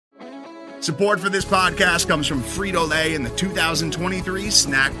Support for this podcast comes from Frito-Lay and the 2023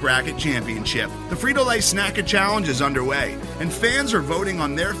 Snack Bracket Championship. The Frito-Lay Snack Challenge is underway, and fans are voting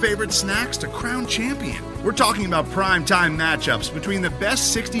on their favorite snacks to crown champion. We're talking about prime-time matchups between the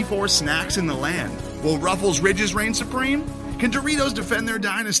best 64 snacks in the land. Will Ruffles Ridges reign supreme? Can Doritos defend their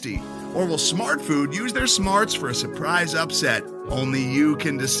dynasty? Or will Smart Food use their smarts for a surprise upset? Only you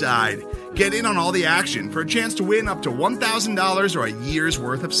can decide. Get in on all the action for a chance to win up to $1,000 or a year's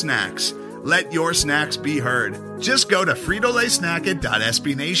worth of snacks. Let your snacks be heard. Just go to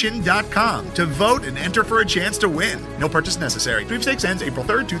fritolaysnacket.sbnation.com to vote and enter for a chance to win. No purchase necessary. Sweepstakes ends April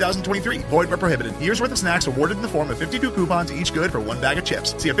 3rd, 2023. Void where prohibited. Year's worth of snacks awarded in the form of 52 coupons, each good for one bag of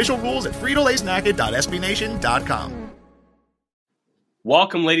chips. See official rules at fritolaysnacket.sbnation.com.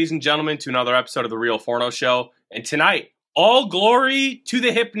 Welcome, ladies and gentlemen, to another episode of The Real Forno Show. And tonight, all glory to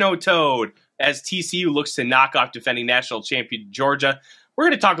the Hypno-Toad as TCU looks to knock off defending national champion Georgia. We're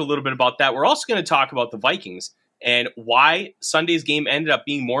going to talk a little bit about that. We're also going to talk about the Vikings and why Sunday's game ended up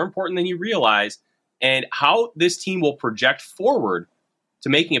being more important than you realize and how this team will project forward to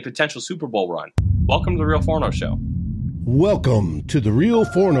making a potential Super Bowl run. Welcome to The Real Forno Show. Welcome to The Real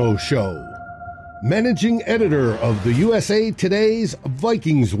Forno Show. Managing editor of the USA Today's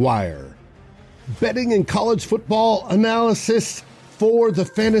Vikings Wire. Betting and college football analysis for the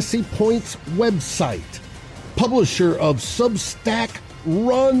Fantasy Points website. Publisher of Substack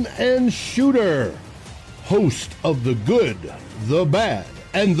Run and Shooter. Host of The Good, The Bad,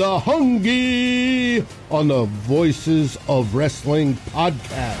 and The Hungry on the Voices of Wrestling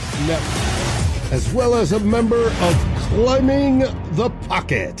Podcast Network, as well as a member of Climbing the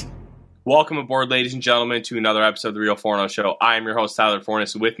Pocket. Welcome aboard, ladies and gentlemen, to another episode of The Real Forno Show. I am your host, Tyler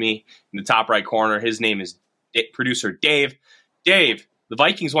Fornes. With me in the top right corner, his name is producer Dave. Dave, the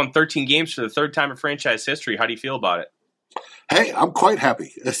Vikings won 13 games for the third time in franchise history. How do you feel about it? Hey, I'm quite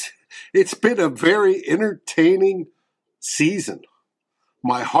happy. It's been a very entertaining season.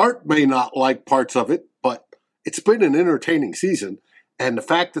 My heart may not like parts of it, but it's been an entertaining season. And the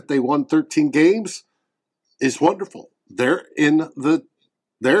fact that they won 13 games is wonderful. They're in the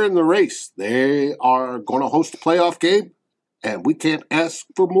race. They are going to host a playoff game, and we can't ask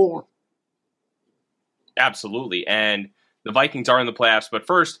for more. Absolutely. And the Vikings are in the playoffs. But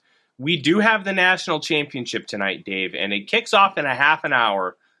first, we do have the national championship tonight, Dave, and it kicks off in a half an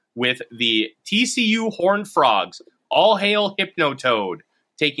hour with the TCU Horned Frogs, all hail Hypno-Toad,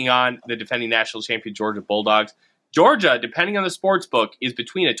 taking on the defending national champion Georgia Bulldogs. Georgia, depending on the sports book, is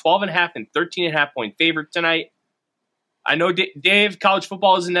between a 12.5 and 13.5 point favorite tonight. I know, Dave, college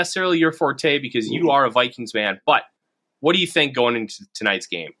football isn't necessarily your forte because you are a Vikings man, but what do you think going into tonight's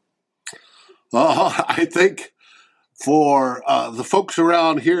game? I think for the folks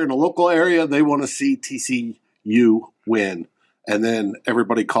around here in the local area, they want to see TCU win and then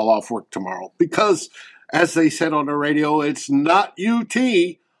everybody call off work tomorrow. Because, as they said on the radio, it's not UT,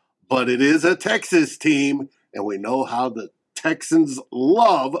 but it is a Texas team, and we know how the Texans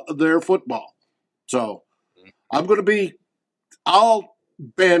love their football. So I'll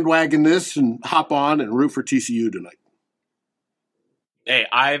bandwagon this and hop on and root for TCU tonight. Hey,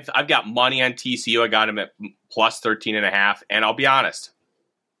 I've got money on TCU. I got him at plus 13.5. And I'll be honest,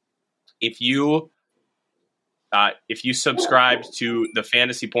 if you subscribed to the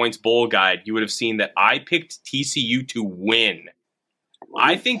Fantasy Points Bowl Guide, you would have seen that I picked TCU to win.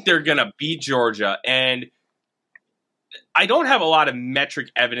 I think they're going to beat Georgia, and I don't have a lot of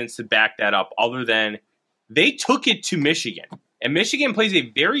metric evidence to back that up other than they took it to Michigan. And Michigan plays a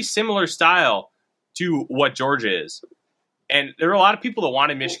very similar style to what Georgia is. And there are a lot of people that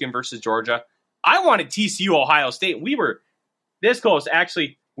wanted Michigan versus Georgia. I wanted TCU Ohio State. We were this close.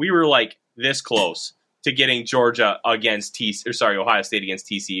 Actually, we were like this close to getting Georgia against Ohio State against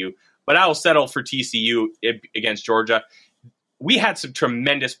TCU. But I will settle for TCU against Georgia. We had some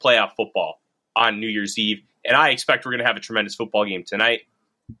tremendous playoff football on New Year's Eve, and I expect we're going to have a tremendous football game tonight.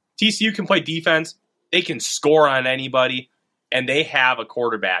 TCU can play defense. They can score on anybody, and they have a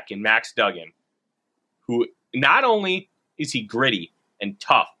quarterback in Max Duggan who not only is he gritty and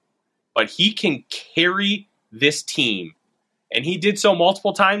tough, but he can carry this team. And he did so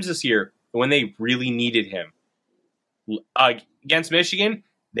multiple times this year when they really needed him. Against Michigan,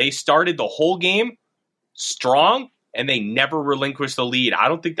 they started the whole game strong, and they never relinquished the lead. I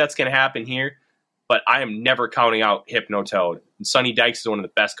don't think that's going to happen here, but I am never counting out Hypno-Toad. And Sonny Dykes is one of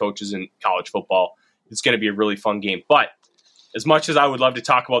the best coaches in college football. It's going to be a really fun game. But as much as I would love to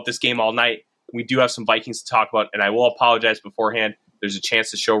talk about this game all night, we do have some Vikings to talk about, and I will apologize beforehand. There's a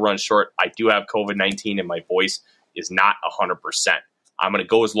chance the show runs short. I do have COVID-19, and my voice is not 100%. I'm going to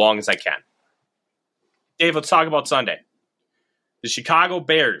go as long as I can. Dave, let's talk about Sunday. The Chicago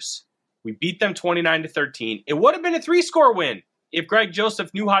Bears We beat them 29-13. It would have been a 3-score win if Greg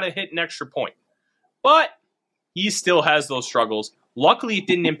Joseph knew how to hit an extra point. But he still has those struggles. Luckily, it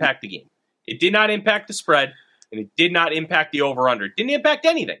didn't impact the game. It did not impact the spread, and it did not impact the over-under. It didn't impact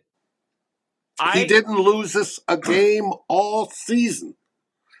anything. He didn't lose us a game all season.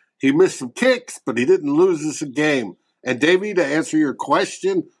 He missed some kicks, but he didn't lose us a game. And, Davey, to answer your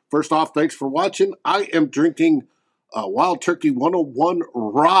question, first off, thanks for watching. I am drinking Wild Turkey 101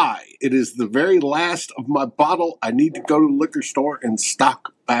 Rye. It is the very last of my bottle. I need to go to the liquor store and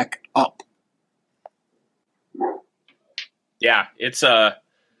stock back up. Yeah, it's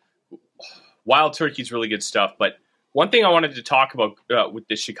Wild Turkey's really good stuff. But one thing I wanted to talk about with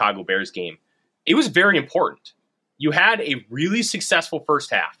the Chicago Bears game, it was very important. You had a really successful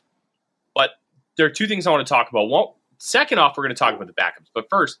first half. But there are two things I want to talk about. One, second off, we're going to talk about the backups. But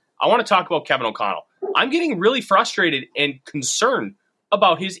first, I want to talk about Kevin O'Connell. I'm getting really frustrated and concerned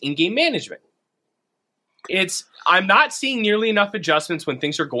about his in-game management. I'm not seeing nearly enough adjustments when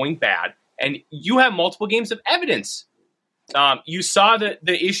things are going bad, and you have multiple games of evidence. You saw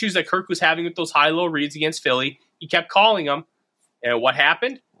the issues that Kirk was having with those high-low reads against Philly. He kept calling them, and what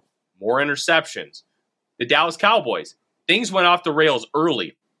happened? More interceptions. The Dallas Cowboys, things went off the rails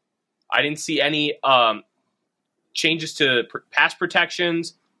early. I didn't see any changes to pass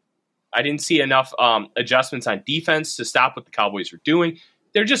protections. I didn't see enough adjustments on defense to stop what the Cowboys were doing.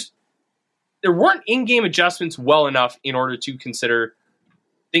 There weren't in-game adjustments well enough in order to consider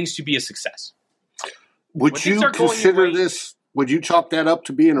things to be a success. Would you consider this? Would you chalk that up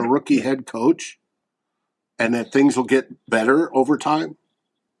to being a rookie head coach, and that things will get better over time?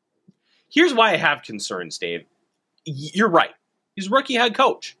 Here's why I have concerns, Dave. You're right. He's a rookie head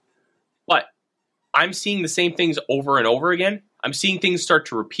coach. But I'm seeing the same things over and over again. I'm seeing things start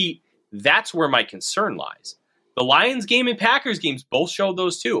to repeat. That's where my concern lies. The Lions game and Packers games both showed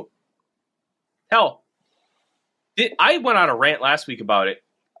those too. Hell, I went on a rant last week about it,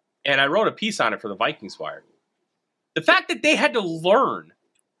 and I wrote a piece on it for the Vikings Wire. The fact that they had to learn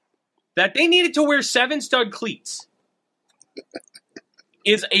that they needed to wear 7-stud cleats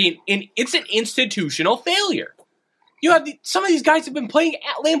is it's an institutional failure. You have some of these guys have been playing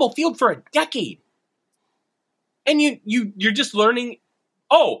at Lambeau Field for a decade. And you're just learning,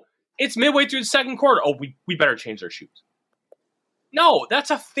 it's midway through the second quarter. Oh, we better change our shoes. No, that's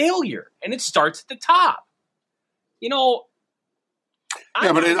a failure. And it starts at the top.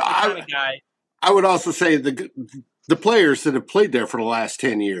 I would also say the players that have played there for the last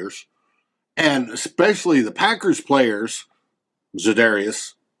 10 years, and especially the Packers players,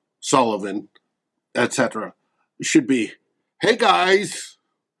 Za'Darius, Sullivan, etc., should be, hey guys,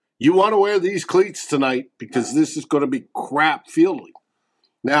 you want to wear these cleats tonight because this is going to be crap fielding.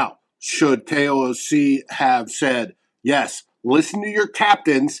 Now, should KOC have said, yes, listen to your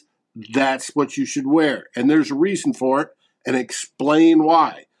captains, that's what you should wear. And there's a reason for it, and explain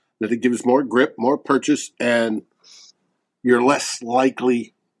why. That it gives more grip, more purchase, and you're less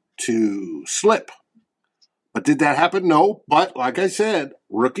likely to slip. But did that happen? No. But like I said,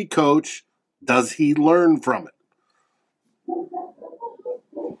 rookie coach, does he learn from it?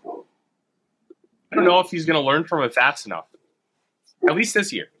 I don't know if he's going to learn from it fast enough. At least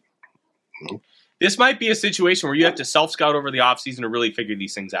this year. This might be a situation where you have to self-scout over the offseason to really figure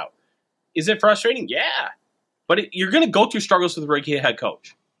these things out. Is it frustrating? Yeah. But you're going to go through struggles with a rookie head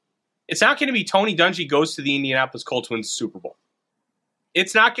coach. It's not going to be Tony Dungy goes to the Indianapolis Colts, wins the Super Bowl.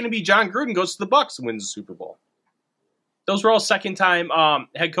 It's not going to be John Gruden goes to the Bucs and wins the Super Bowl. Those were all second-time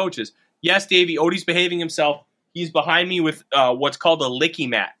head coaches. Yes, Davey, Odie's behaving himself. He's behind me with what's called a licky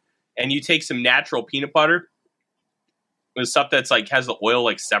mat. And you take some natural peanut butter with stuff that's has the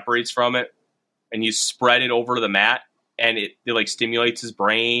oil separates from it, and you spread it over the mat, and it stimulates his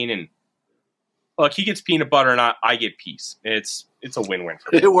brain. And look, he gets peanut butter, and I get peace. It's a win-win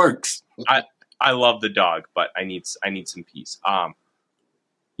for me. It works. I love the dog, but I need some peace.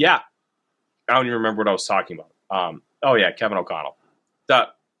 Yeah, I don't even remember what I was talking about. Kevin O'Connell.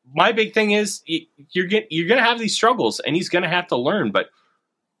 My big thing is you're gonna have these struggles, and he's gonna have to learn. But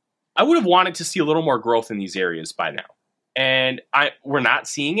I would have wanted to see a little more growth in these areas by now, and we're not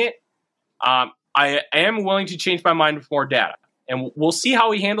seeing it. I am willing to change my mind with more data, and we'll see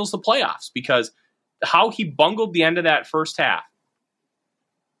how he handles the playoffs, because how he bungled the end of that first half.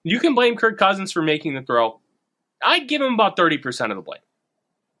 You can blame Kirk Cousins for making the throw. I'd give him about 30% of the blame.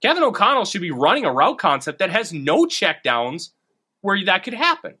 Kevin O'Connell should be running a route concept that has no checkdowns where that could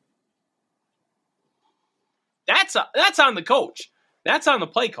happen. That's on the coach. That's on the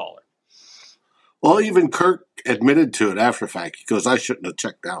play caller. Well, even Kirk admitted to it after the fact. He goes, I shouldn't have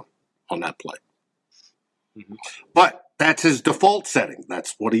checked down on that play. Mm-hmm. But that's his default setting.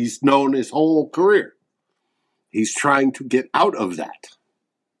 That's what he's known his whole career. He's trying to get out of that.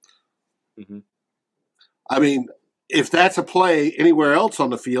 Mm-hmm. I mean, if that's a play anywhere else on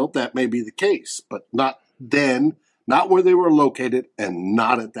the field, that may be the case, but not then, not where they were located, and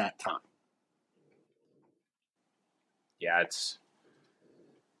not at that time. Yeah,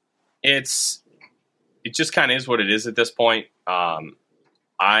 it just kind of is what it is at this point.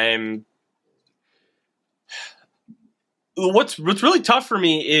 What's really tough for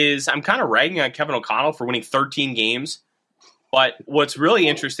me is I'm kind of ragging on Kevin O'Connell for winning 13 games, but what's really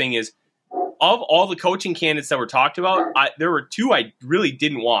interesting is of all the coaching candidates that were talked about, there were two I really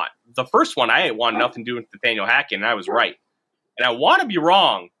didn't want. The first one, I wanted nothing to do with Nathaniel Hackett, and I was right. And I want to be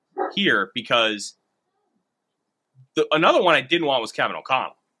wrong here because another one I didn't want was Kevin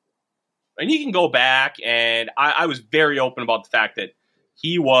O'Connell. And you can go back, and I was very open about the fact that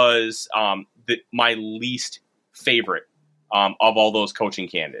he was my least favorite of all those coaching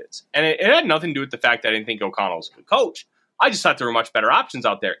candidates. And it had nothing to do with the fact that I didn't think O'Connell was a good coach. I just thought there were much better options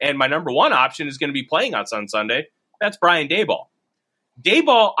out there. And my number one option is going to be playing on Sunday. That's Brian Daboll.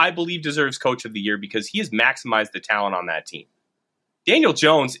 Daboll, I believe, deserves Coach of the Year because he has maximized the talent on that team. Daniel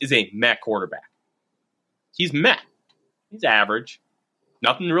Jones is a meh quarterback. He's meh. He's average.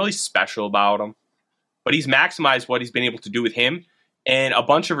 Nothing really special about him. But he's maximized what he's been able to do with him and a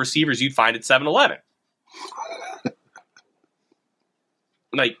bunch of receivers you'd find at 7-Eleven.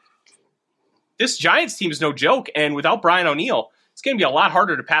 Like, this Giants team is no joke, and without Brian O'Neill, it's going to be a lot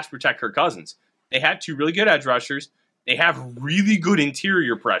harder to pass protect Kirk Cousins. They have two really good edge rushers. They have really good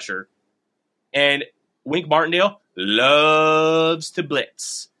interior pressure. And Wink Martindale loves to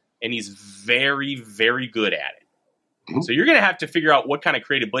blitz, and he's very, very good at it. Mm-hmm. So you're going to have to figure out what kind of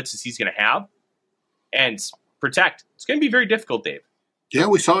creative blitzes he's going to have and protect. It's going to be very difficult, Dave. Yeah,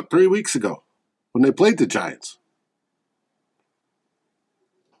 we saw it 3 weeks ago when they played the Giants.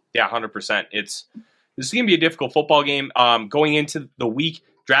 Yeah, 100%. This is going to be a difficult football game. Going into the week,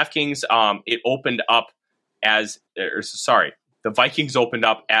 DraftKings, the Vikings opened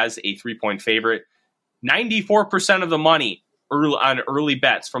up as a 3-point favorite. 94% of the money on early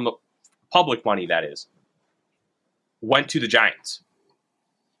bets from the public money, that is, went to the Giants.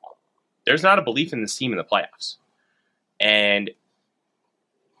 There's not a belief in this team in the playoffs. And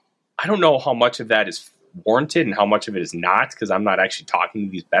I don't know how much of that is warranted and how much of it is not, because I'm not actually talking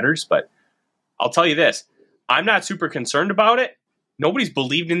to these bettors, but I'll tell you this. I'm not super concerned about it. Nobody's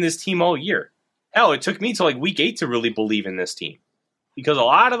believed in this team all year. Hell, it took me to week 8 to really believe in this team because a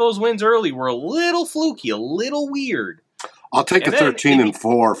lot of those wins early were a little fluky, a little weird. I'll take a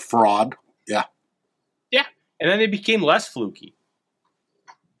 13-4 fraud. Yeah. Yeah. And then they became less fluky.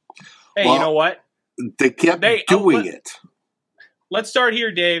 Hey, you know what? They kept doing it. Let's start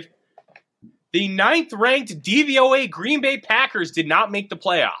here, Dave. The 9th-ranked DVOA Green Bay Packers did not make the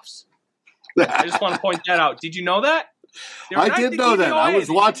playoffs. I just want to point that out. Did you know that? I did know that. I was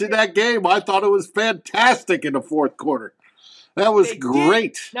watching that game. I thought it was fantastic in the fourth quarter. That was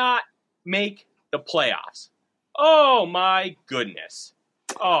great. Did not make the playoffs. Oh, my goodness.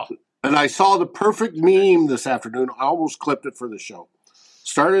 Oh. And I saw the perfect meme this afternoon. I almost clipped it for the show.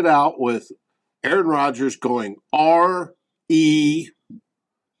 Started out with Aaron Rodgers going R-E,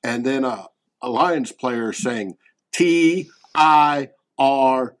 and then a Lions player saying T-I-R-E.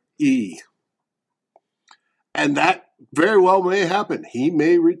 And that very well may happen. He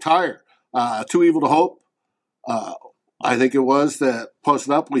may retire. Too Evil to Hope, I think it was, that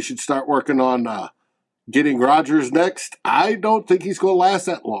posted up, we should start working on getting Rodgers next. I don't think he's going to last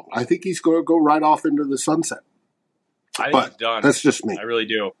that long. I think he's going to go right off into the sunset. I think he's done. That's just me. I really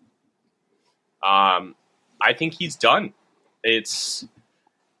do. I think he's done. He's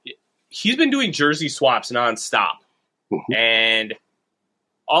been doing jersey swaps nonstop. Mm-hmm. And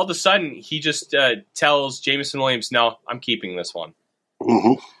all of a sudden, he just tells Jameson Williams, no, I'm keeping this one.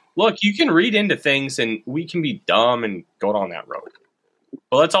 Mm-hmm. Look, you can read into things, and we can be dumb and go down that road.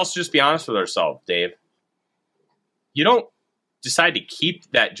 But let's also just be honest with ourselves, Dave. You don't decide to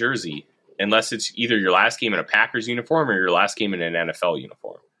keep that jersey unless it's either your last game in a Packers uniform or your last game in an NFL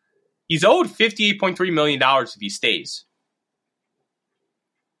uniform. He's owed $58.3 million if he stays.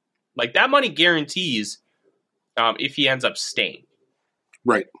 That money guarantees if he ends up staying.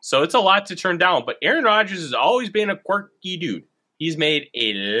 Right. So it's a lot to turn down. But Aaron Rodgers has always been a quirky dude. He's made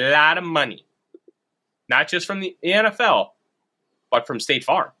a lot of money. Not just from the NFL, but from State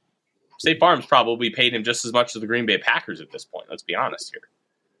Farm. State Farm's probably paid him just as much as the Green Bay Packers at this point. Let's be honest here.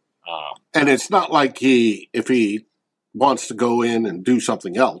 And it's not like if he wants to go in and do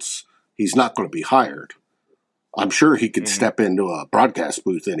something else, he's not going to be hired. I'm sure he could step into a broadcast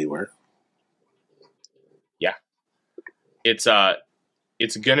booth anywhere. Yeah. it's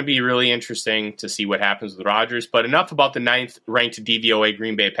going to be really interesting to see what happens with Rodgers. But enough about the 9th-ranked DVOA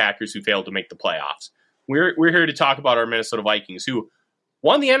Green Bay Packers who failed to make the playoffs. We're here to talk about our Minnesota Vikings, who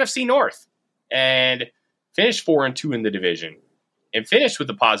won the NFC North and finished 4-2 in the division and finished with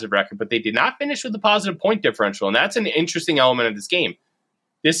a positive record, but they did not finish with a positive point differential, and that's an interesting element of this game.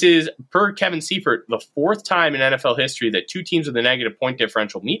 This is, per Kevin Seifert, the 4th time in NFL history that 2 teams with a negative point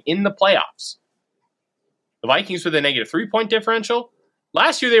differential meet in the playoffs. The Vikings with a negative 3-point differential.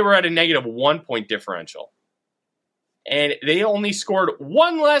 Last year they were at a negative 1-point differential, and they only scored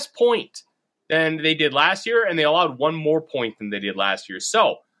 1 less point than they did last year, and they allowed 1 more point than they did last year.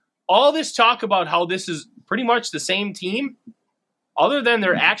 So all this talk about how this is pretty much the same team, other than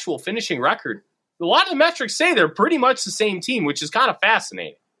their actual finishing record, a lot of the metrics say they're pretty much the same team, which is kind of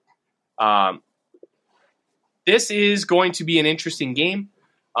fascinating. This is going to be an interesting game.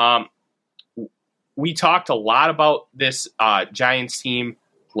 We talked a lot about this Giants team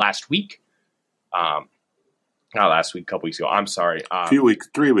last week. Not last week, a couple weeks ago. I'm sorry. 3 weeks.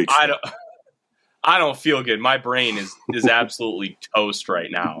 I don't feel good. My brain is absolutely toast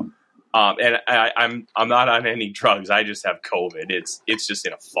right now. And I'm not on any drugs. I just have COVID. It's just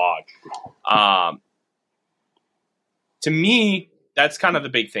in a fog. To me, that's kind of the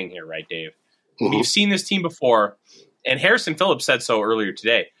big thing here, right, Dave? Mm-hmm. We've seen this team before, and Harrison Phillips said so earlier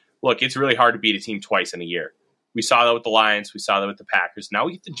today. Look, it's really hard to beat a team twice in a year. We saw that with the Lions. We saw that with the Packers. Now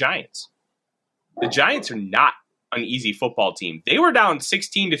we get the Giants. The Giants are not an easy football team. They were down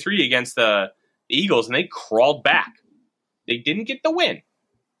 16-3 against the Eagles, and they crawled back. They didn't get the win,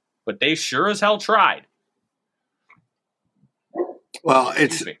 but they sure as hell tried. Well,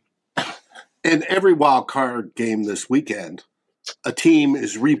 it's in every wild card game this weekend, a team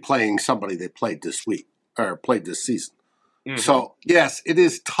is replaying somebody they played this week or played this season. Mm-hmm. So, yes, it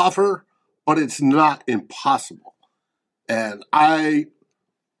is tougher, but it's not impossible. And I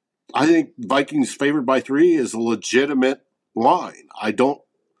think Vikings favored by 3 is a legitimate line.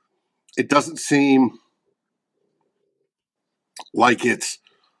 It doesn't seem like it's,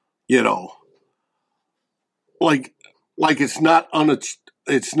 like it's not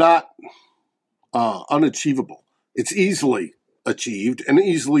unachievable. It's easily achieved and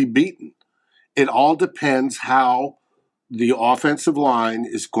easily beaten. It all depends how the offensive line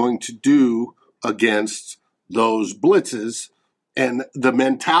is going to do against those blitzes and the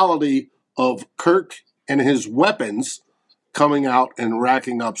mentality of Kirk and his weapons coming out and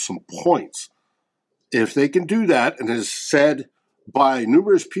racking up some points. If they can do that, and as said by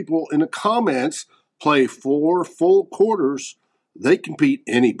numerous people in the comments, play 4 full quarters, they can beat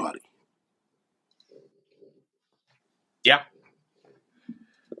anybody. Yeah.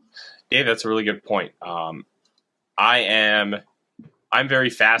 Dave, that's a really good point. I'm very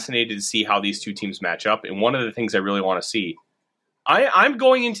fascinated to see how these two teams match up, and one of the things I really want to see, I'm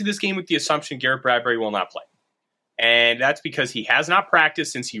going into this game with the assumption Garrett Bradbury will not play, and that's because he has not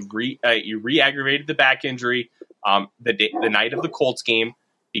practiced since he re-aggravated the back injury the night of the Colts game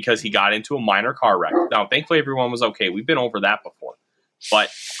because he got into a minor car wreck. Now, thankfully, everyone was okay. We've been over that before, but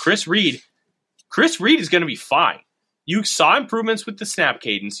Chris Reed is going to be fine. You saw improvements with the snap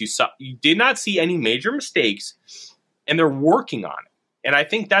cadence. You did not see any major mistakes, and they're working on it. And I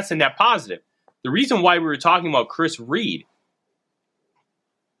think that's a net positive. The reason why we were talking about Chris Reed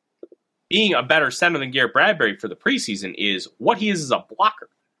being a better center than Garrett Bradbury for the preseason is what he is as a blocker.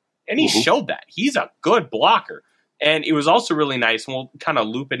 And he showed that. He's a good blocker. And it was also really nice, and we'll kind of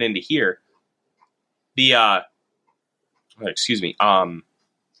loop it into here. What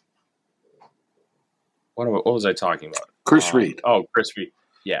was I talking about? Chris Reed. Oh, Chris Reed.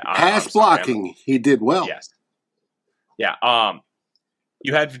 Yeah. Pass blocking, he did well. Yes. Yeah.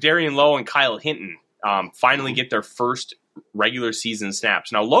 You had Darian Lowe and Kyle Hinton finally get their first regular season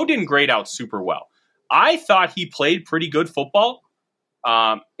snaps. Now, Lowe didn't grade out super well. I thought he played pretty good football.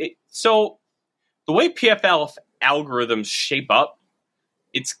 So the way PFL algorithms shape up,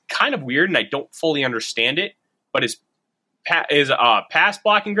 it's kind of weird, and I don't fully understand it, but his pass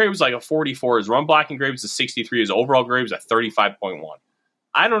blocking grade was like a 44. His run blocking grade was a 63. His overall grade was a 35.1.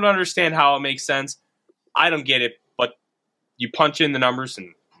 I don't understand how it makes sense. I don't get it, but you punch in the numbers,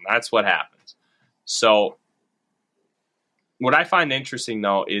 and that's what happens. So what I find interesting,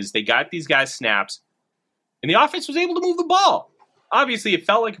 though, is they got these guys snaps, and the offense was able to move the ball. Obviously, it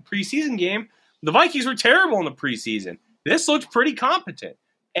felt like a preseason game. The Vikings were terrible in the preseason. This looked pretty competent.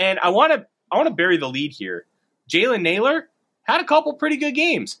 And I want to bury the lead here. Jalen Naylor had a couple pretty good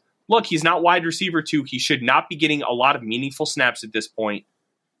games. Look, he's not wide receiver 2. He should not be getting a lot of meaningful snaps at this point.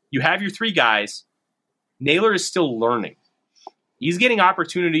 You have your 3 guys. Naylor is still learning. He's getting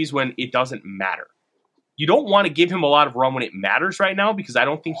opportunities when it doesn't matter. you don't want to give him a lot of run when it matters right now because I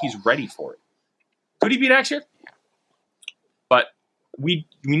don't think he's ready for it. Could he be next year? But we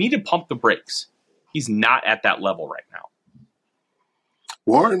need to pump the brakes. He's not at that level right now.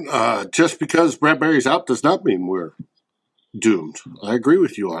 Warren, just because Bradbury's out does not mean we're doomed. I agree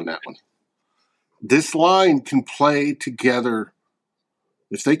with you on that one. This line can play together,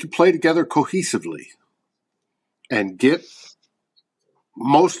 if they can play together cohesively and get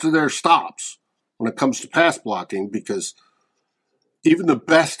most of their stops when it comes to pass blocking, because even the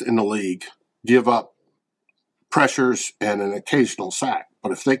best in the league give up pressures and an occasional sack.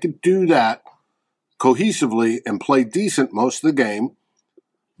 But if they could do that cohesively and play decent most of the game,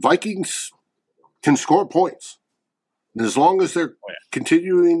 Vikings can score points. And as long as they're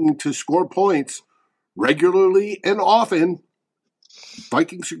continuing to score points regularly and often,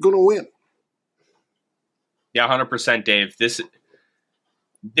 Vikings are going to win. Yeah, 100%, Dave.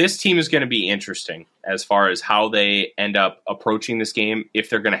 This team is going to be interesting as far as how they end up approaching this game, if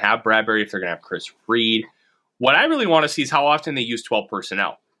they're going to have Bradbury, if they're going to have Chris Reed. What I really want to see is how often they use 12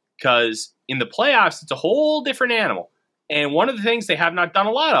 personnel, because in the playoffs, it's a whole different animal. And one of the things they have not done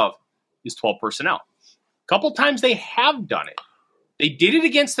a lot of is 12 personnel. A couple times they have done it. They did it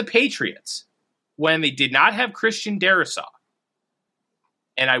against the Patriots when they did not have Christian Darrisaw.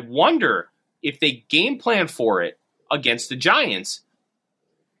 And I wonder if they game plan for it against the Giants,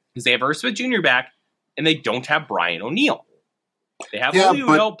 because they have Irv Smith Jr. back and they don't have Brian O'Neill. They have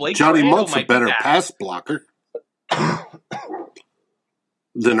Julio, Blake Johnny Moreno Mont's a better pass blocker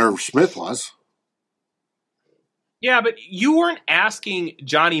than Irv Smith was. Yeah, but you weren't asking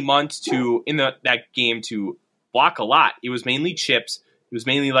Johnny Munt to that game to block a lot. It was mainly chips. It was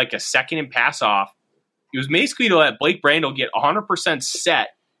mainly like a second and pass off. It was basically to let Blake Brandel get 100% set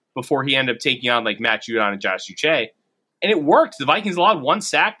before he ended up taking on like Matt Judon and Josh Uche. And it worked. The Vikings allowed one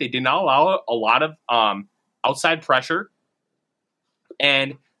sack. They did not allow a lot of outside pressure.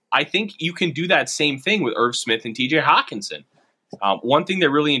 And I think you can do that same thing with Irv Smith and TJ Hawkinson. One thing that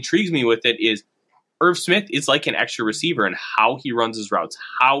really intrigues me with it is Irv Smith is like an extra receiver in how he runs his routes,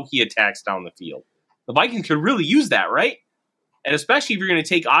 how he attacks down the field. The Vikings could really use that, right? And especially if you're going to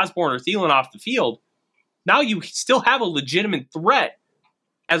take Osborne or Thielen off the field, now you still have a legitimate threat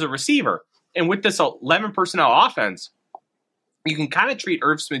as a receiver. And with this 11 personnel offense, you can kind of treat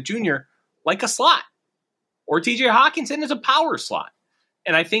Irv Smith Jr. like a slot, or TJ Hawkinson as a power slot.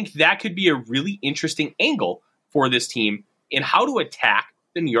 And I think that could be a really interesting angle for this team in how to attack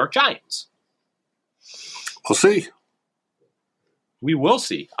the New York Giants. We'll see. We will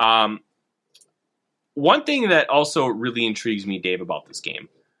see. One thing that also really intrigues me, Dave, about this game,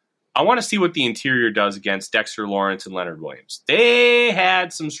 I want to see what the interior does against Dexter Lawrence and Leonard Williams. They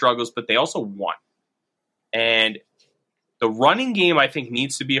had some struggles, but they also won. And the running game, I think,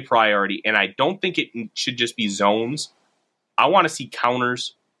 needs to be a priority, and I don't think it should just be zones. I want to see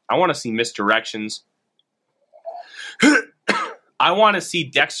counters. I want to see misdirections. I want to see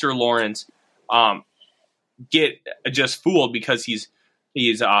Dexter Lawrence get just fooled because he's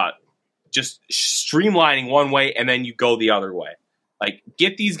just streamlining one way and then you go the other way. Like,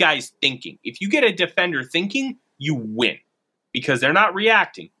 get these guys thinking. If you get a defender thinking, you win because they're not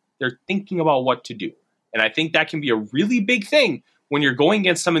reacting. They're thinking about what to do. And I think that can be a really big thing when you're going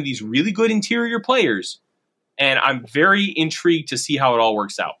against some of these really good interior players. And I'm very intrigued to see how it all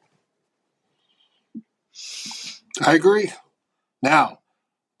works out. I agree. Now,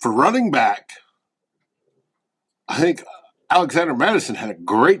 for running back, I think Alexander Madison had a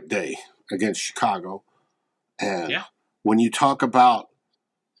great day against Chicago. And when you talk about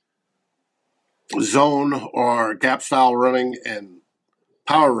zone or gap style running and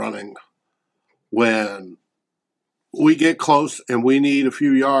power running, when we get close and we need a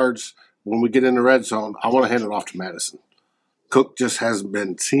few yards when we get in the red zone, I want to hand it off to Madison. Cook just hasn't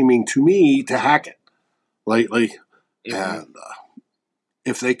been seeming to me to hack it lately. And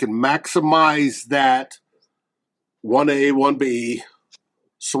if they can maximize that 1A, 1B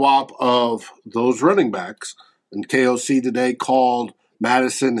swap of those running backs, and KOC today called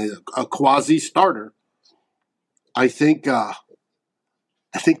Madison a quasi-starter, I think they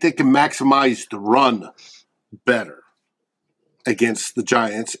can maximize the run better against the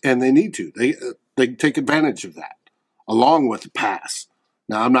Giants, and they need to. They take advantage of that, along with the pass.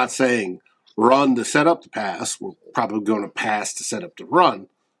 Now, I'm not saying run to set up the pass. We're probably going to pass to set up the run,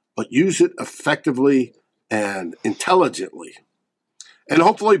 but use it effectively and intelligently. And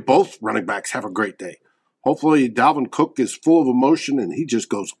hopefully both running backs have a great day. Hopefully Dalvin Cook is full of emotion and he just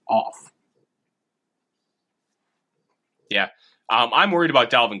goes off. Yeah. I'm worried about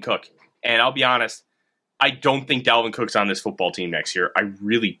Dalvin Cook. And I'll be honest, I don't think Dalvin Cook's on this football team next year. I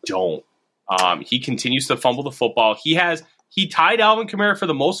really don't. He continues to fumble the football. He tied Alvin Kamara for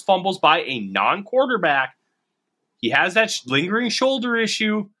the most fumbles by a non-quarterback. He has that lingering shoulder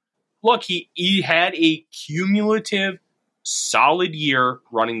issue. Look, he had a cumulative, solid year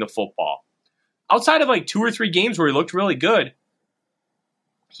running the football. Outside of like 2 or 3 games where he looked really good,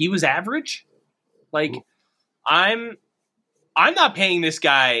 he was average. Like, I'm not paying this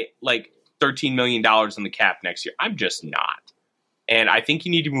guy like $13 million in the cap next year. I'm just not. And I think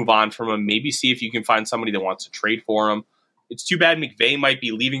you need to move on from him. Maybe see if you can find somebody that wants to trade for him. It's too bad McVay might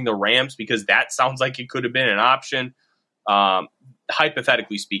be leaving the Rams because that sounds like it could have been an option.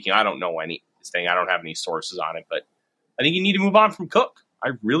 Hypothetically speaking, I don't know anything. I don't have any sources on it, but I think you need to move on from Cook. I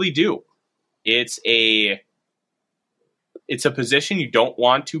really do. It's a position you don't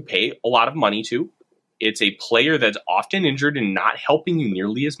want to pay a lot of money to. It's a player that's often injured and not helping you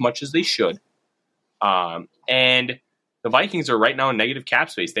nearly as much as they should. And the Vikings are right now in negative cap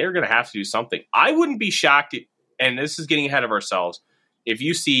space. They're going to have to do something. I wouldn't be shocked, and this is getting ahead of ourselves, if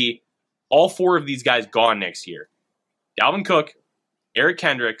you see all 4 of these guys gone next year. Dalvin Cook, Eric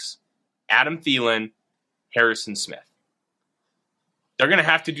Kendricks, Adam Thielen, Harrison Smith. They're going to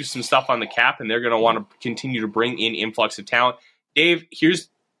have to do some stuff on the cap, and they're going to want to continue to bring in influx of talent. Dave,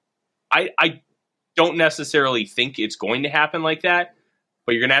 I don't necessarily think it's going to happen like that,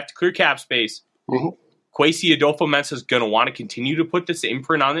 but you're going to have to clear cap space. Mm-hmm. Kwesi Adolfo-Mensah is going to want to continue to put his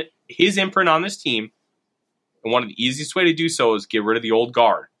imprint on this team, and one of the easiest way to do so is get rid of the old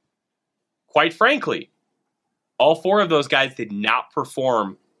guard. Quite frankly, all 4 of those guys did not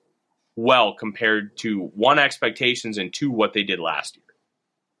perform well compared to 1, expectations, and 2, what they did last year.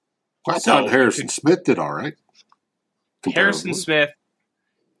 I thought Harrison Smith did all right. Harrison Smith,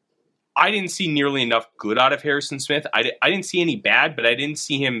 I didn't see nearly enough good out of Harrison Smith. I didn't see any bad, but I didn't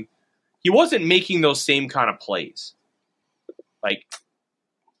see him. He wasn't making those same kind of plays. Like,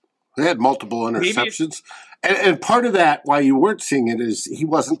 they had multiple interceptions. And part of that, why you weren't seeing it, is he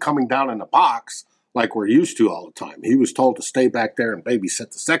wasn't coming down in the box like we're used to all the time. He was told to stay back there and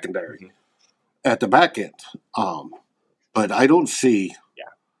babysit the secondary at the back end. But I don't see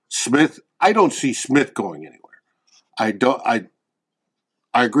Smith. I don't see Smith going anywhere.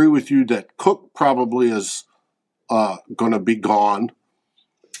 I agree with you that Cook probably is going to be gone.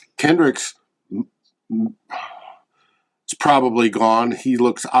 Kendricks is probably gone. He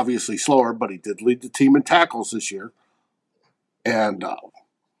looks obviously slower, but he did lead the team in tackles this year. And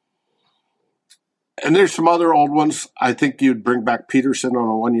there's some other old ones. I think you'd bring back Peterson on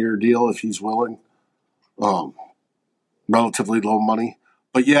a 1-year deal if he's willing. Relatively low money.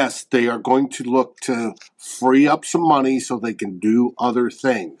 But yes, they are going to look to free up some money so they can do other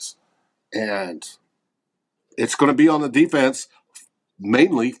things. And it's going to be on the defense,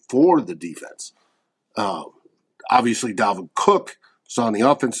 mainly for the defense. Obviously, Dalvin Cook is on the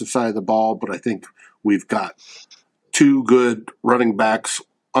offensive side of the ball, but I think we've got 2 good running backs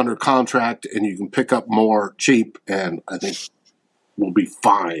under contract, and you can pick up more cheap, and I think we'll be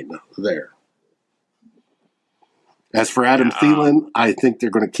fine there. As for Adam Thielen, I think they're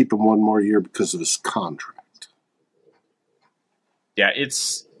going to keep him 1 more year because of his contract. Yeah,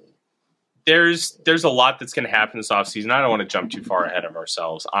 there's a lot that's going to happen this offseason. I don't want to jump too far ahead of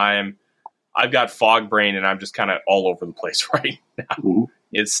ourselves. I've got fog brain, and I'm just kind of all over the place right now. Mm-hmm.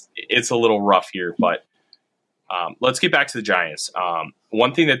 It's a little rough here, but let's get back to the Giants.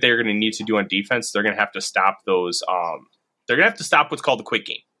 One thing that they're going to need to do on defense, they're going to have to stop those. They're going to have to stop what's called the quick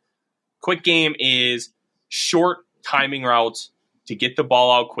game. Quick game is short timing routes to get the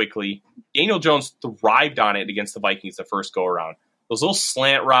ball out quickly. Daniel Jones thrived on it against the Vikings the first go around. Those little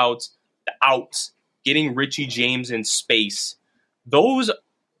slant routes, the outs, getting Richie James in space. Those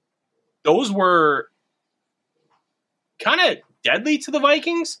were kind of deadly to the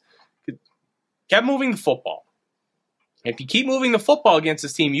Vikings. Kept moving the football. If you keep moving the football against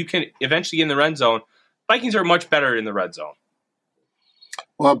this team, you can eventually get in the red zone. Vikings are much better in the red zone.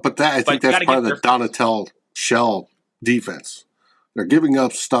 Well, but I think that's part of the Donatel shell defense. They're giving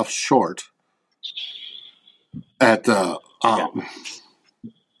up stuff short at the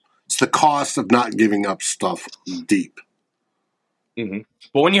it's the cost of not giving up stuff deep. Mm-hmm.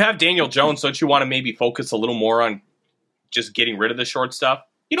 But when you have Daniel Jones, don't you want to maybe focus a little more on just getting rid of the short stuff?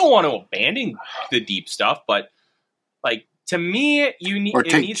 You don't want to abandon the deep stuff, but like to me, you need or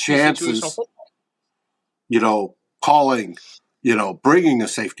take chances. Calling, bringing a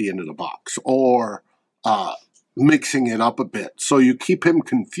safety into the box or mixing it up a bit, so you keep him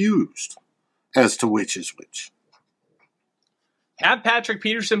confused as to which is which. Have Patrick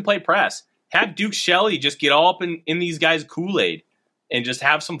Peterson play press. Have Duke Shelley just get all up in these guys' Kool-Aid and just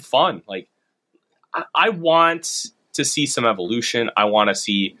have some fun. Like, I want to see some evolution. I want to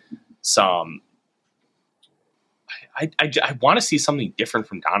see some. I want to see something different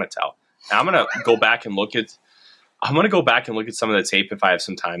from Donatel. And I'm gonna go back and look at. I'm gonna go back and look at some of the tape if I have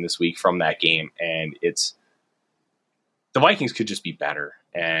some time this week from that game, and it's the Vikings could just be better,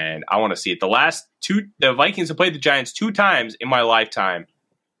 and I want to see it. The Vikings have played the Giants 2 times in my lifetime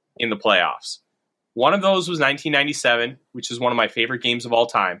in the playoffs. One of those was 1997, which is one of my favorite games of all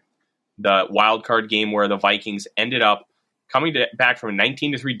time. The wild card game where the Vikings ended up coming back from a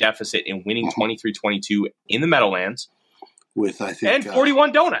 19-3 deficit and winning 23-22 in the Meadowlands with, I think, and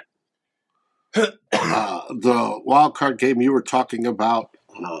 41 donut. The wild card game you were talking about,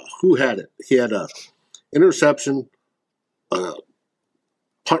 who had it? He had a interception, a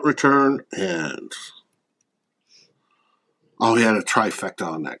punt return, and he had a trifecta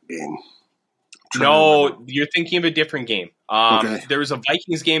on that game. No, you're thinking of a different game. Okay. There was a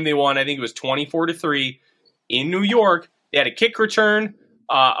Vikings game they won. I think it was 24-3 in New York. They had a kick return,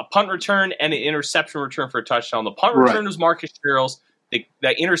 a punt return, and an interception return for a touchdown. The punt return was Marcus Sherrills. The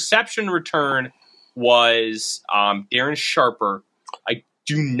interception return was Darren Sharper. I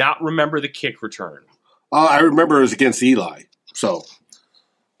do not remember the kick return. I remember it was against Eli. So,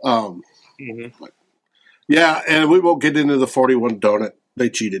 yeah, and we won't get into the 41 donut. They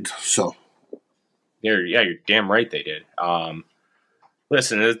cheated, so. You're damn right they did.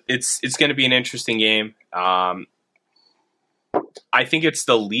 Listen, it's going to be an interesting game. I think it's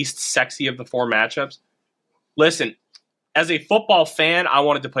the least sexy of the 4 matchups. Listen, as a football fan, I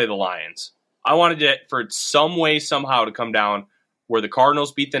wanted to play the Lions. I wanted it for some way, somehow to come down where the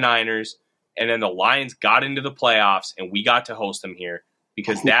Cardinals beat the Niners and then the Lions got into the playoffs and we got to host them here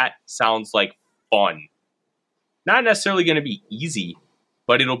because that sounds like fun. Not necessarily going to be easy,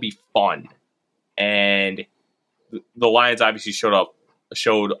 but it'll be fun. And the Lions obviously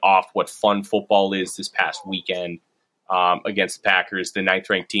showed off what fun football is this past weekend against the Packers, the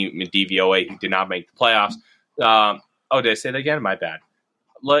 9th-ranked team in DVOA who did not make the playoffs. Did I say that again? My bad.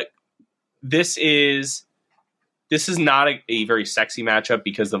 Look, this is not a very sexy matchup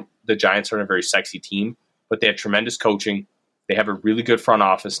because the Giants aren't a very sexy team, but they have tremendous coaching. They have a really good front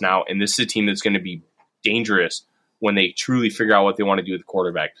office now, and this is a team that's going to be dangerous when they truly figure out what they want to do with the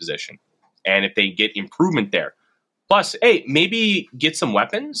quarterback position. And if they get improvement there. Plus, hey, maybe get some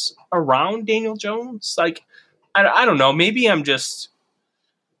weapons around Daniel Jones. Like, I don't know. Maybe I'm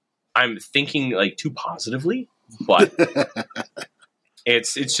thinking like too positively, but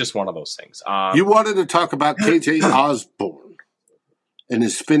it's just one of those things. You wanted to talk about KJ Osborne and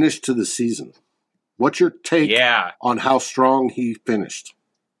his finish to the season. What's your take on how strong he finished?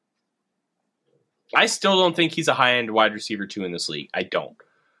 I still don't think he's a high-end wide receiver 2 in this league. I don't.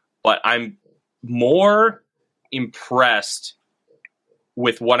 But I'm more impressed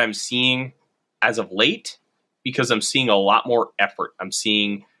with what I'm seeing as of late because I'm seeing a lot more effort. I'm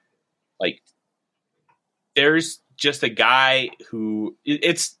seeing, like, there's just a guy who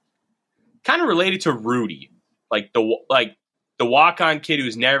it's kind of related to Rudy, like the walk-on kid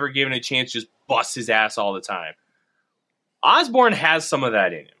who's never given a chance, just busts his ass all the time. Osborne has some of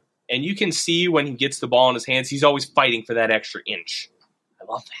that in him, and you can see when he gets the ball in his hands, he's always fighting for that extra inch. I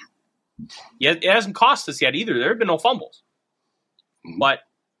love that. It hasn't cost us yet either. There have been no fumbles. But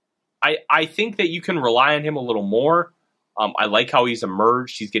I think that you can rely on him a little more. I like how he's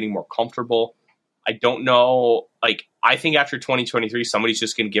emerged. He's getting more comfortable. I don't know. Like, I think after 2023, somebody's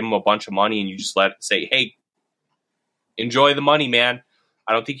just going to give him a bunch of money and you just say, hey, enjoy the money, man.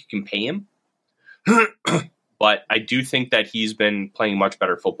 I don't think you can pay him. But I do think that he's been playing much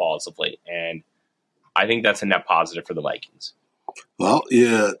better football as of late. And I think that's a net positive for the Vikings. Well,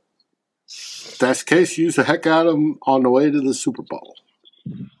 yeah. If that's the case, use the heck out of him on the way to the Super Bowl.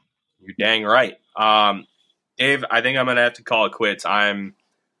 You're dang right. Dave, I think I'm going to have to call it quits. I'm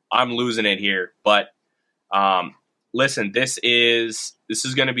losing it here. But listen, this is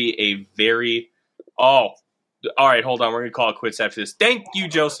going to be a very – all right, hold on. We're going to call it quits after this. Thank you,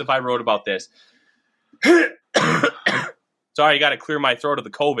 Joseph. I wrote about this. Sorry, I got to clear my throat of the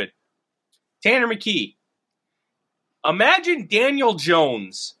COVID. Tanner McKee. Imagine Daniel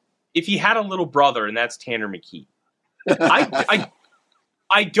Jones if he had a little brother, and that's Tanner McKee.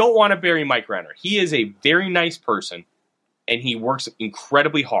 I don't want to bury Mike Renner. He is a very nice person, and he works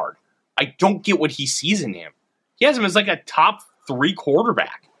incredibly hard. I don't get what he sees in him. He has him as like a top 3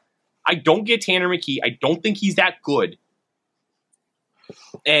 quarterback. I don't get Tanner McKee. I don't think he's that good.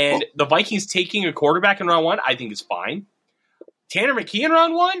 And the Vikings taking a quarterback in round 1, I think is fine. Tanner McKee in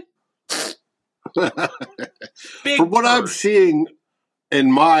round 1? From what I'm seeing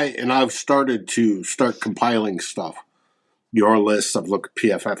and I've started to compiling stuff, your lists, I've looked at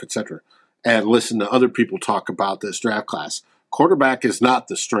PFF, etc., and listen to other people talk about this draft class. Quarterback is not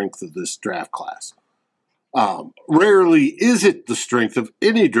the strength of this draft class. Rarely is it the strength of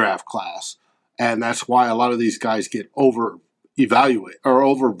any draft class, and that's why a lot of these guys get overvalued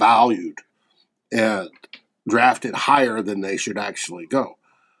and drafted higher than they should actually go.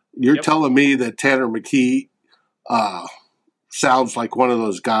 You're telling me that Tanner McKee sounds like one of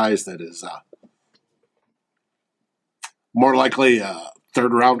those guys that is more likely a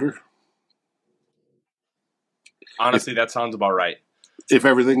third rounder? Honestly, that sounds about right. If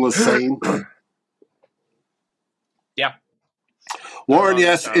everything was sane? Yeah. Warren,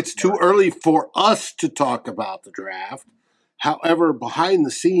 yes, it's too early for us to talk about the draft. However, behind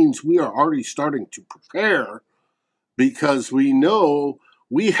the scenes, we are already starting to prepare because we know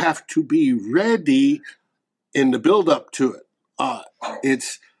we have to be ready in the build-up to it.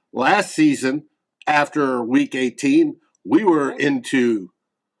 It's last season, after week 18, we were into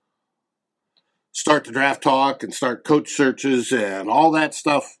start the draft talk and start coach searches and all that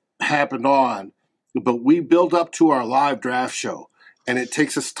stuff happened on. But we build up to our live draft show, and it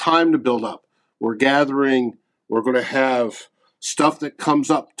takes us time to build up. We're gathering. We're going to have stuff that comes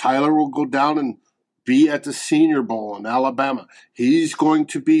up. Tyler will go down and be at the Senior Bowl in Alabama. He's going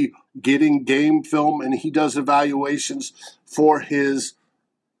to be getting game film, and he does evaluations for his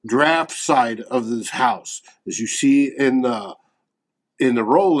draft side of his house. As you see in the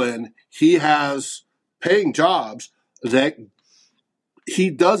roll-in, he has paying jobs that he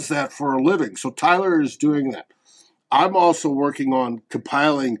does that for a living. So Tyler is doing that. I'm also working on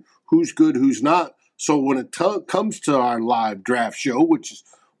compiling who's good, who's not. So when it comes to our live draft show, which is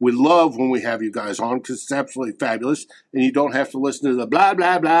we love when we have you guys on because it's absolutely fabulous, and you don't have to listen to the blah,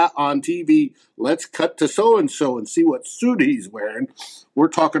 blah, blah on TV. Let's cut to so-and-so and see what suit he's wearing. We're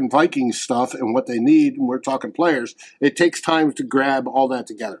talking Vikings stuff and what they need, and we're talking players. It takes time to grab all that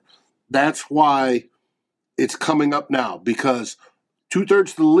together. That's why it's coming up now, because 2/3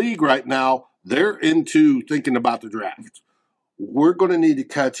 of the league right now, they're into thinking about the draft. We're going to need to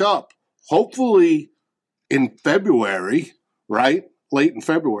catch up, hopefully in February, right? Late in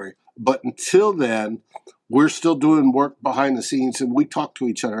February. But until then, we're still doing work behind the scenes, and we talk to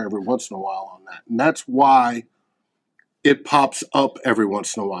each other every once in a while on that. And that's why it pops up every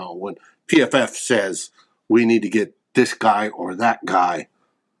once in a while when PFF says we need to get this guy or that guy.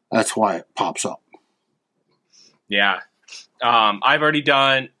 That's why it pops up. Yeah. I've already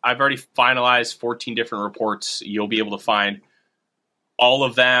finalized 14 different reports. You'll be able to find all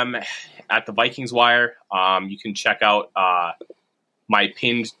of them at the Vikings Wire. You can check out my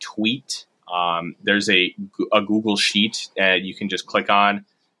pinned tweet. There's a Google sheet you can just click on,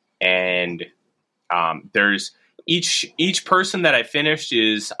 and there's each person that I finished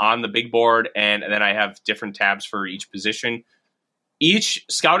is on the big board, and then I have different tabs for each position. Each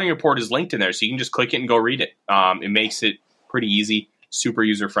scouting report is linked in there, so you can just click it and go read it. It makes it pretty easy, super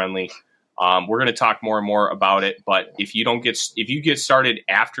user friendly. We're going to talk more and more about it, but if you get started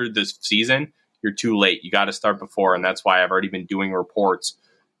after this season, you're too late. You got to start before, and that's why I've already been doing reports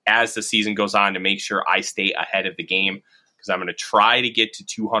as the season goes on to make sure I stay ahead of the game, because I'm going to try to get to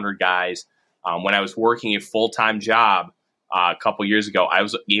 200 guys. When I was working a full-time job a couple years ago, I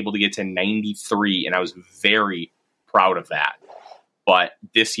was able to get to 93, and I was very proud of that. But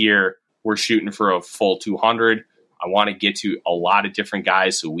this year, we're shooting for a full 200. I want to get to a lot of different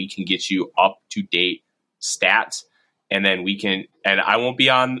guys so we can get you up-to-date stats. And then and I won't be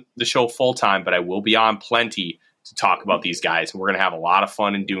on the show full time, but I will be on plenty to talk about these guys. And we're going to have a lot of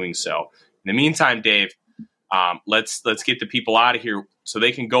fun in doing so. In the meantime, Dave, let's get the people out of here so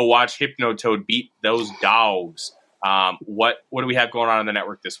they can go watch Hypnotoad beat those dogs. What do we have going on the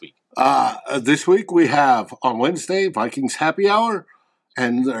network this week? This week we have on Wednesday, Vikings Happy Hour.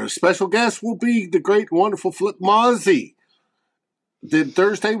 And our special guest will be the great, wonderful Flip Mozzie. Then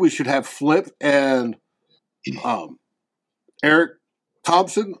Thursday we should have Flip and Eric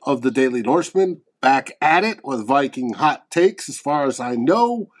Thompson of the Daily Norseman back at it with Viking hot takes, as far as I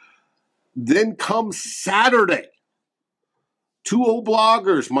know. Then comes Saturday. 2 old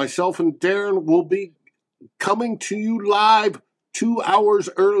bloggers, myself and Darren, will be coming to you live 2 hours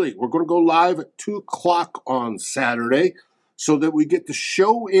early. We're going to go live at 2 o'clock on Saturday so that we get the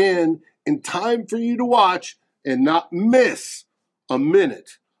show in time for you to watch and not miss a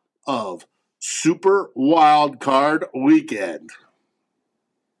minute of Super Wild Card Weekend.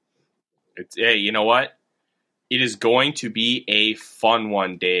 Hey, you know what? It is going to be a fun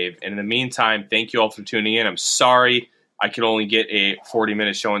one, Dave. And in the meantime, thank you all for tuning in. I'm sorry I could only get a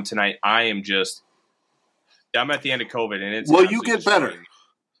 40-minute showing tonight. I'm at the end of COVID, and it's you get better.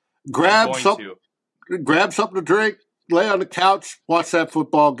 Grab something to drink, lay on the couch, watch that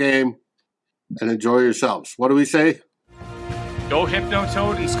football game, and enjoy yourselves. What do we say? Go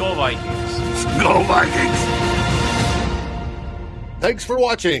Hypnotoad and Skull Vikings. Go Vikings! Thanks for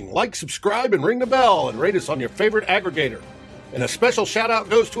watching. Like, subscribe, and ring the bell, and rate us on your favorite aggregator. And a special shout-out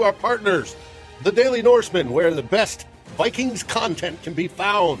goes to our partners, The Daily Norseman, where the best Vikings content can be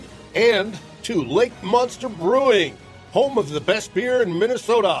found, and to Lake Monster Brewing, home of the best beer in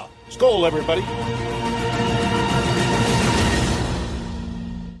Minnesota. Skol, everybody.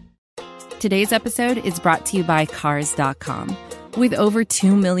 Today's episode is brought to you by Cars.com. With over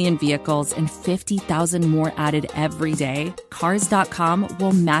 2 million vehicles and 50,000 more added every day, Cars.com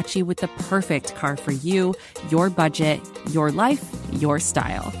will match you with the perfect car for you, your budget, your life, your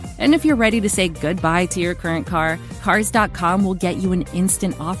style. And if you're ready to say goodbye to your current car, Cars.com will get you an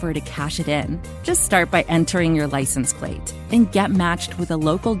instant offer to cash it in. Just start by entering your license plate and get matched with a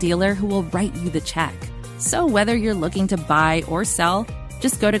local dealer who will write you the check. So whether you're looking to buy or sell,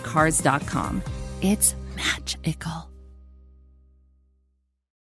 just go to Cars.com. It's magical.